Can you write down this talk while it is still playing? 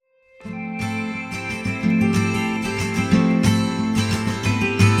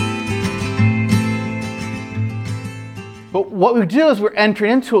what we do is we're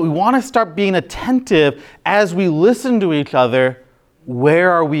entering into it. We want to start being attentive as we listen to each other. Where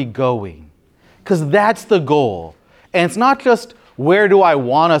are we going? Because that's the goal. And it's not just where do I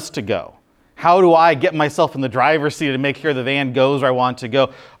want us to go? How do I get myself in the driver's seat to make sure the van goes where I want to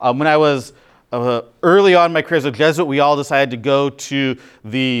go? When I was early on in my career as a Jesuit, we all decided to go to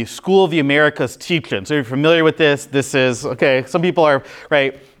the School of the Americas teach-in. So if you're familiar with this, this is, okay, some people are,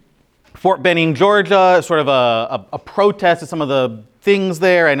 right, Fort Benning, Georgia, sort of a protest of some of the things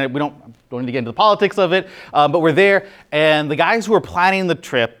there, and we don't need to get into the politics of it, but we're there, and the guys who were planning the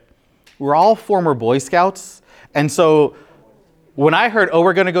trip were all former Boy Scouts, and so when I heard,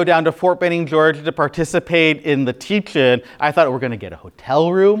 we're going to go down to Fort Benning, Georgia to participate in the teach-in, I thought we're going to get a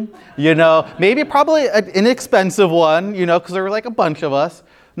hotel room, maybe probably an inexpensive one, because there were like a bunch of us.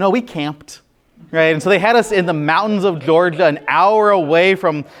 No, we camped, right? And so they had us in the mountains of Georgia, an hour away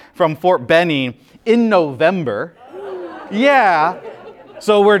from Fort Benning in November. Yeah.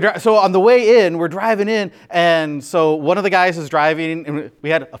 So on the way in, we're driving in, and so one of the guys is driving, and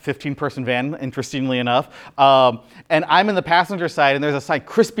we had a 15-person van, interestingly enough, and I'm in the passenger side, and there's a sign,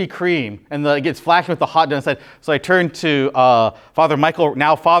 Krispy Kreme, and it gets flashing with the hot donut sign. So I turned to Father Michael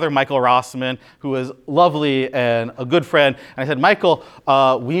Rossman, who is lovely and a good friend, and I said, Michael,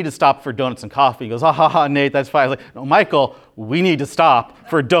 we need to stop for donuts and coffee. He goes, Nate, that's fine. I was like, no, Michael, we need to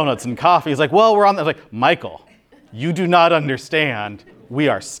stop for donuts and coffee. He's like, well, we're on that. I was like, Michael, you do not understand. We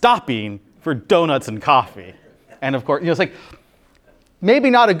are stopping for donuts and coffee. And of course, it's like, maybe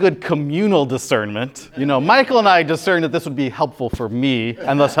not a good communal discernment. Michael and I discerned that this would be helpful for me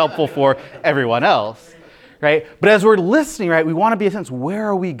and thus helpful for everyone else, right? But as we're listening, right, we want to be a sense, where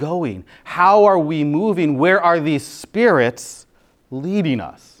are we going? How are we moving? Where are these spirits leading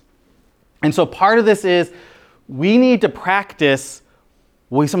us? And so part of this is we need to practice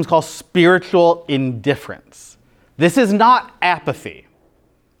what we sometimes call spiritual indifference. This is not apathy.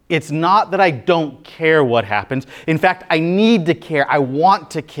 It's not that I don't care what happens. In fact, I need to care. I want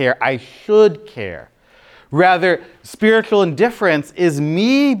to care. I should care. Rather, spiritual indifference is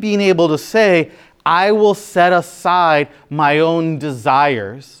me being able to say, I will set aside my own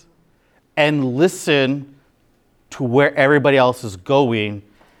desires and listen to where everybody else is going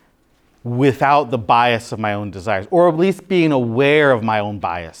without the bias of my own desires, or at least being aware of my own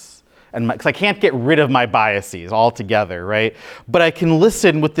bias. And because I can't get rid of my biases altogether, right? But I can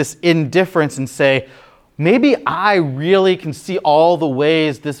listen with this indifference and say, maybe I really can see all the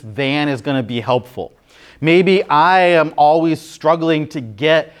ways this van is going to be helpful. Maybe I am always struggling to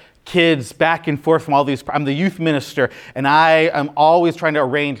get kids back and forth from all these. I'm the youth minister, and I am always trying to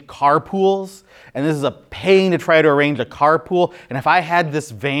arrange carpools. And this is a pain to try to arrange a carpool. And if I had this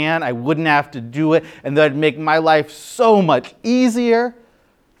van, I wouldn't have to do it. And that would make my life so much easier.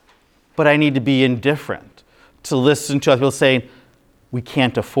 But I need to be indifferent, to listen to other people saying, we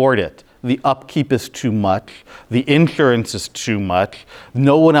can't afford it. The upkeep is too much. The insurance is too much.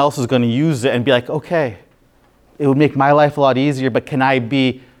 No one else is going to use it, and be like, okay, it would make my life a lot easier, but can I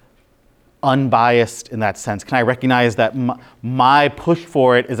be unbiased in that sense? Can I recognize that my push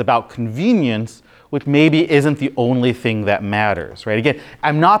for it is about convenience, which maybe isn't the only thing that matters, right? Again,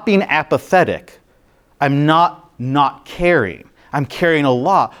 I'm not being apathetic. I'm not caring. I'm caring a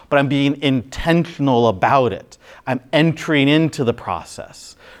lot, but I'm being intentional about it. I'm entering into the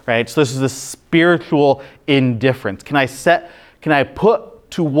process, right? So this is the spiritual indifference. Can I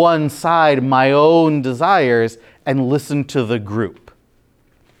put to one side my own desires and listen to the group,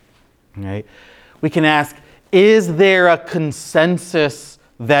 right? We can ask, is there a consensus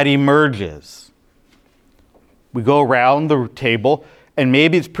that emerges? We go around the table, and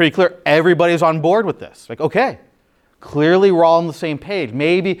maybe it's pretty clear everybody's on board with this. Like, okay. Clearly, we're all on the same page.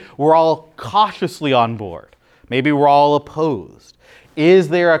 Maybe we're all cautiously on board. Maybe we're all opposed. Is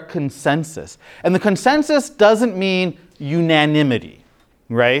there a consensus? And the consensus doesn't mean unanimity,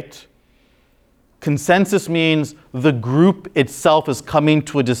 right? Consensus means the group itself is coming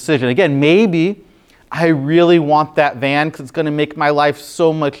to a decision. Again, maybe I really want that van because it's going to make my life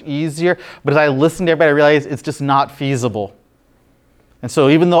so much easier. But as I listen to everybody, I realize it's just not feasible. And so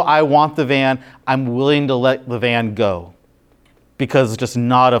even though I want the van, I'm willing to let the van go because it's just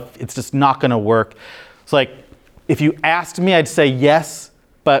not going to work. It's like, if you asked me, I'd say yes,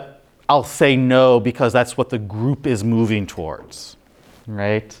 but I'll say no because that's what the group is moving towards,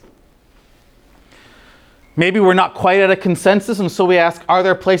 right? Maybe we're not quite at a consensus, and so we ask, are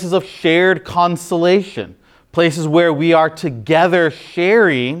there places of shared consolation? Places where we are together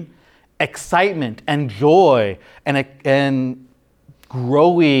sharing excitement and joy and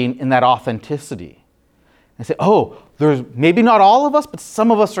growing in that authenticity. And say, there's maybe not all of us, but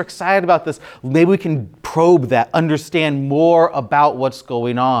some of us are excited about this. Maybe we can probe that, understand more about what's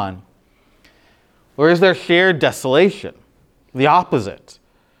going on? Or is there shared desolation? The opposite.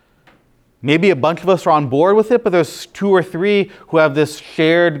 Maybe a bunch of us are on board with it, but there's 2 or 3 who have this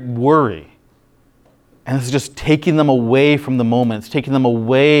shared worry. And it's just taking them away from the moment. It's taking them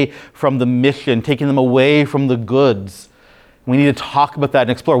away from the mission, taking them away from the goods. We need to talk about that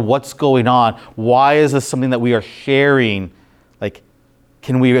and explore what's going on. Why is this something that we are sharing? Like,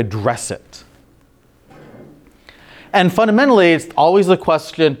 can we address it? And fundamentally, it's always the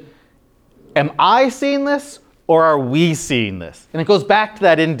question, am I seeing this or are we seeing this? And it goes back to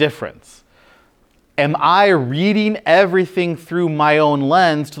that indifference. Am I reading everything through my own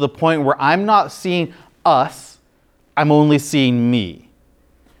lens to the point where I'm not seeing us, I'm only seeing me,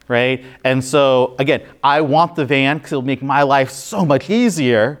 right? And so, again, I want the van because it'll make my life so much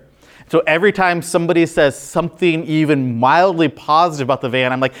easier. So every time somebody says something even mildly positive about the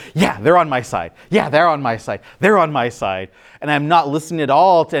van, I'm like, yeah, they're on my side. Yeah, they're on my side. They're on my side. And I'm not listening at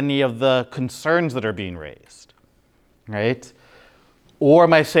all to any of the concerns that are being raised, right? Or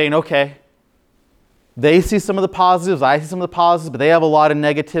am I saying, okay, they see some of the positives, I see some of the positives, but they have a lot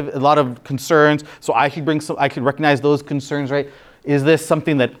of concerns, so I should recognize those concerns, right? Is this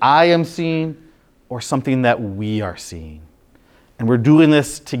something that I am seeing or something that we are seeing? And we're doing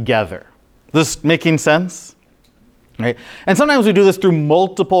this together. This making sense? Right? And sometimes we do this through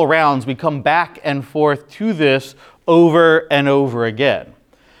multiple rounds. We come back and forth to this over and over again.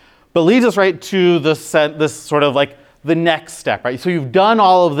 But leads us right to this sort of like the next step, right? So you've done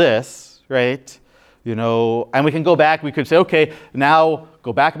all of this, right? You know, and we can go back, we could say, okay, now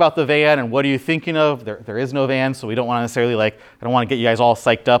go back about the van, and what are you thinking of? There is no van, so we don't want to necessarily I don't want to get you guys all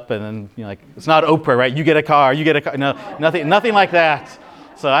psyched up, and then, it's not Oprah, right? You get a car, no, nothing like that.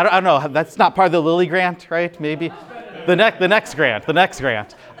 So I don't know, that's not part of the Lilly grant, right? Maybe. The next grant.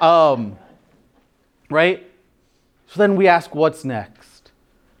 Right? So then we ask, what's next?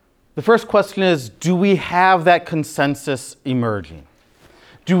 The first question is, do we have that consensus emerging?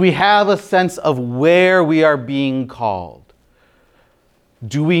 Do we have a sense of where we are being called?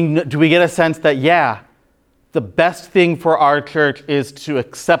 Do we get a sense that, yeah, the best thing for our church is to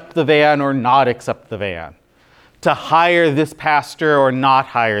accept the van or not accept the van, to hire this pastor or not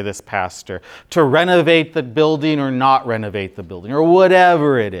hire this pastor, to renovate the building or not renovate the building, or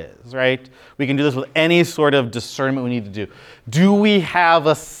whatever it is, right? We can do this with any sort of discernment we need to do. Do we have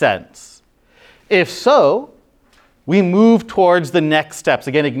a sense? If so, we move towards the next steps.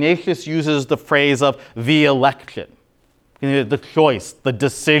 Again, Ignatius uses the phrase of the election, the choice, the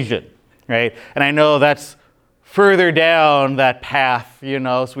decision, right? And I know that's further down that path,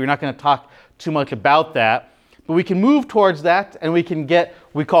 so we're not going to talk too much about that. But we can move towards that, and we can get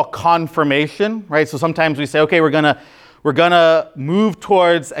what we call confirmation, right? So sometimes we say, okay, we're gonna move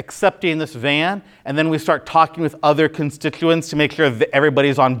towards accepting this van, and then we start talking with other constituents to make sure that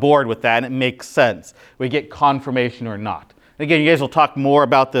everybody's on board with that and it makes sense. We get confirmation or not. And again, you guys will talk more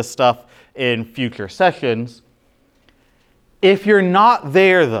about this stuff in future sessions. If you're not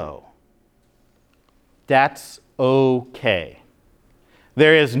there, though, that's okay.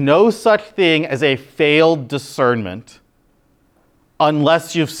 There is no such thing as a failed discernment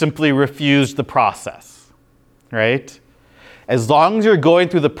unless you've simply refused the process, right? As long as you're going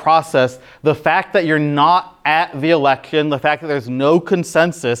through the process, the fact that you're not at the election, the fact that there's no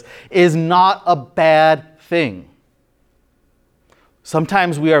consensus, is not a bad thing.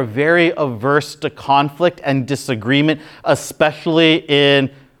 Sometimes we are very averse to conflict and disagreement, especially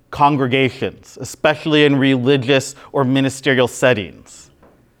in congregations, especially in religious or ministerial settings,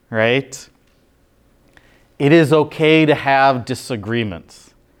 right? It is okay to have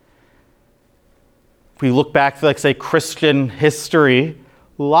disagreements. If we look back to, say, Christian history,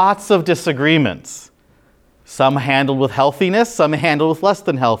 lots of disagreements. Some handled with healthiness, some handled with less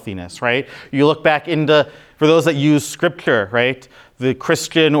than healthiness, right? You look back into, for those that use scripture, right? The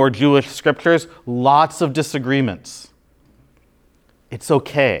Christian or Jewish scriptures, lots of disagreements. It's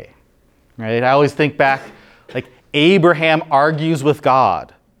okay, right? I always think back, Abraham argues with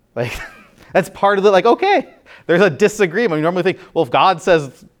God. That's part of the, okay, there's a disagreement. You normally think, well, if God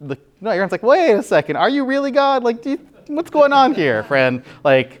says, no, you're like, wait a second, are you really God? What's going on here, friend?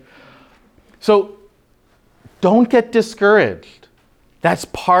 So don't get discouraged. That's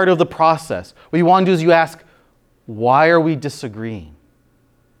part of the process. What you want to do is you ask, why are we disagreeing?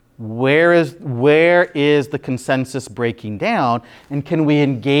 Where is the consensus breaking down? And can we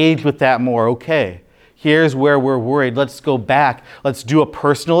engage with that more? Okay, here's where we're worried. Let's go back. Let's do a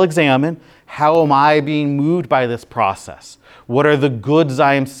personal examine. How am I being moved by this process? What are the goods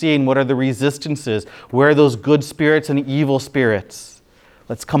I am seeing? What are the resistances? Where are those good spirits and evil spirits?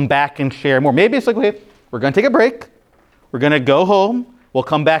 Let's come back and share more. Maybe it's okay, we're going to take a break. We're going to go home. We'll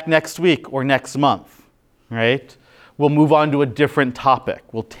come back next week or next month, right? We'll move on to a different topic.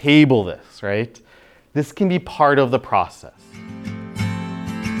 We'll table this, right? This can be part of the process.